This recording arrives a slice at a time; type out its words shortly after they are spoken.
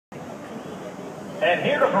And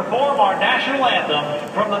here to perform our national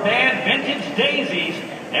anthem from the band Vintage Daisies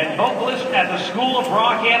and vocalist at the School of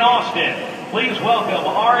Rock in Austin, please welcome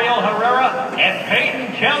Ariel Herrera and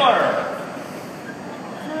Peyton Keller.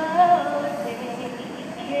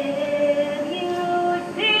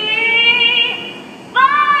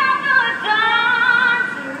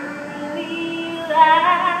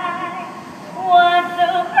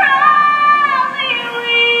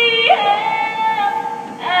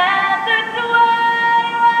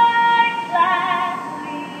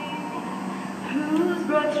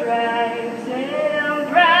 Drives him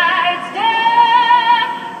bright step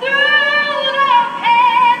through the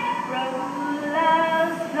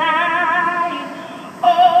perilous fight.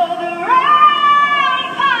 Oh, the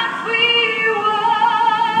ramparts we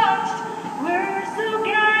watched were so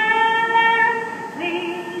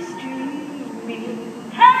gallantly streaming,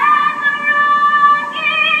 and the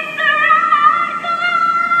rockets like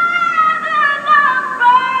clouds of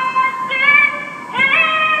bursting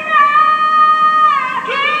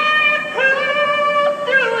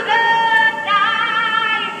through the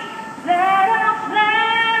night, that our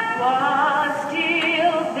flag was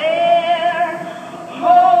still there.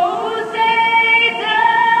 Jose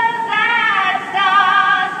does that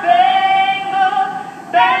star-spangled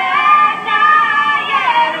banner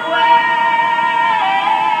yet wave.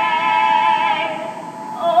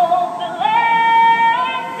 Oh, the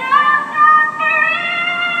land of the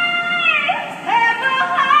free and the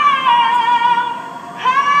home of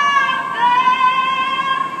the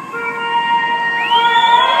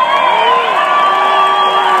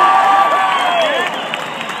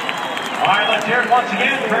All right, let's hear it once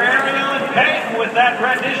again for Ariel and Peyton with that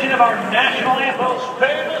rendition of our national anthem. Most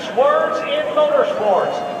famous words in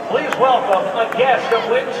motorsports. Please welcome a guest of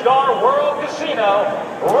WinStar World Casino,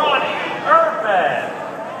 Ronnie Erdman.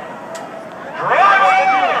 Drive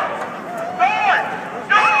on! Start!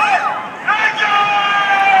 Start! Action!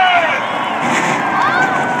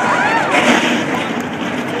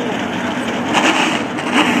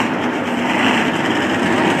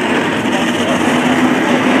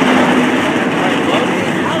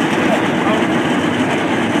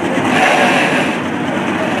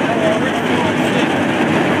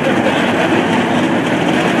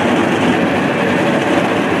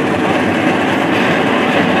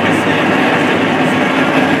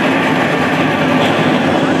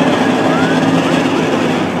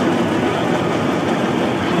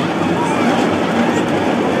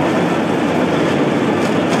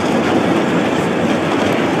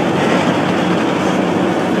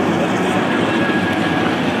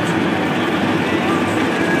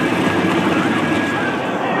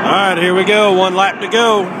 All right, here we go. One lap to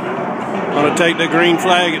go. Going to take the green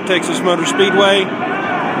flag at Texas Motor Speedway.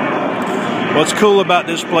 What's cool about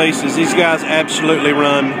this place is these guys absolutely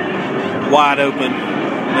run wide open.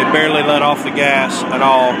 They barely let off the gas at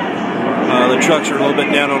all. The trucks are a little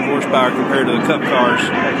bit down on horsepower compared to the Cup cars.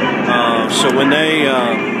 So when they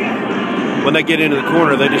get into the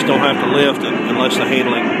corner, they just don't have to lift unless the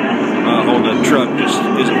handling on the truck just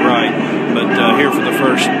isn't right. But here for the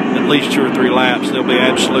first at least 2 or 3 laps, they'll be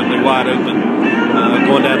absolutely wide open.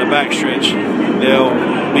 Going down the backstretch, they'll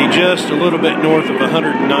be just a little bit north of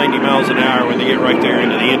 190 miles an hour when they get right there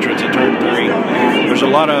into the entrance at turn 3. There's a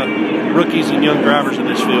lot of rookies and young drivers in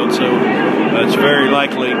this field, so it's very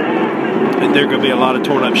likely that there are going to be a lot of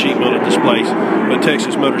torn up sheet metal at this place. But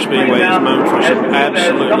Texas Motor Speedway is known for some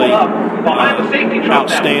absolutely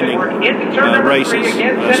outstanding races,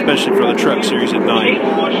 especially for the truck series at night,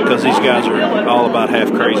 because these guys are all about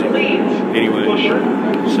half crazy. Anyway,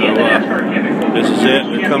 so this is it.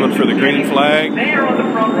 They're coming for the green flag.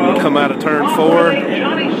 We'll come out of turn 4,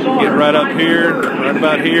 get right up here, right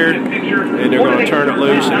about here, and they're going to turn it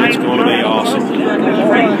loose, and it's going to be awesome.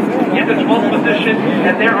 In the 12th position,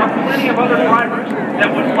 and there are plenty of other drivers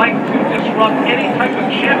that would like to disrupt any type of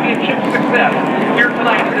championship success here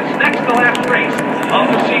tonight in this next to last race of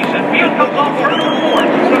the season. Field comes off turn number 4.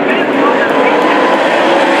 The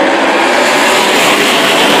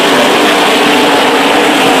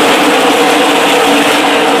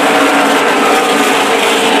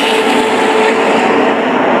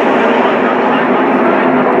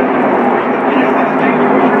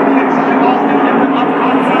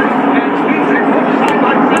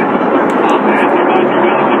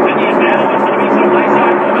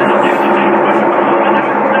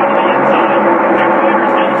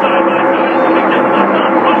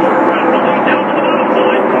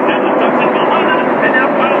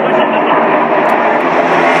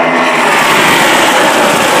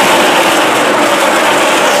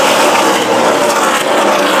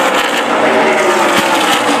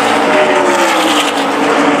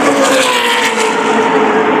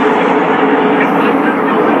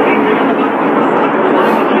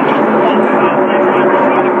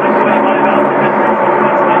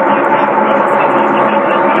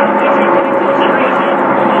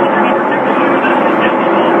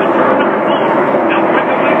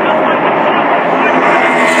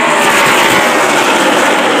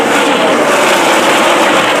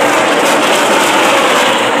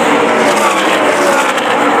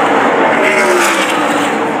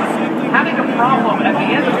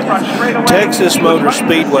Texas Motor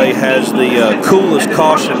Speedway has the coolest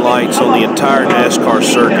caution lights on the entire NASCAR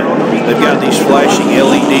circuit. They've got these flashing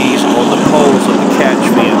LEDs on the poles of the catch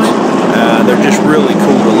fence. They're just really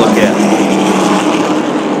cool to look at.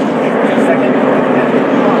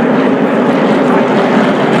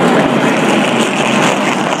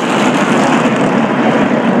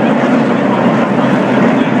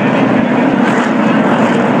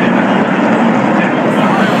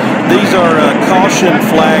 These are caution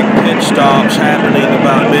flag pit stops happening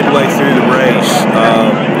about midway through the race.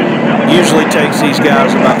 Usually takes these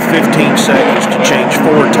guys about 15 seconds to change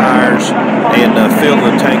 4 tires and fill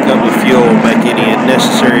the tank up with fuel and make any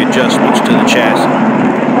necessary adjustments to the chassis.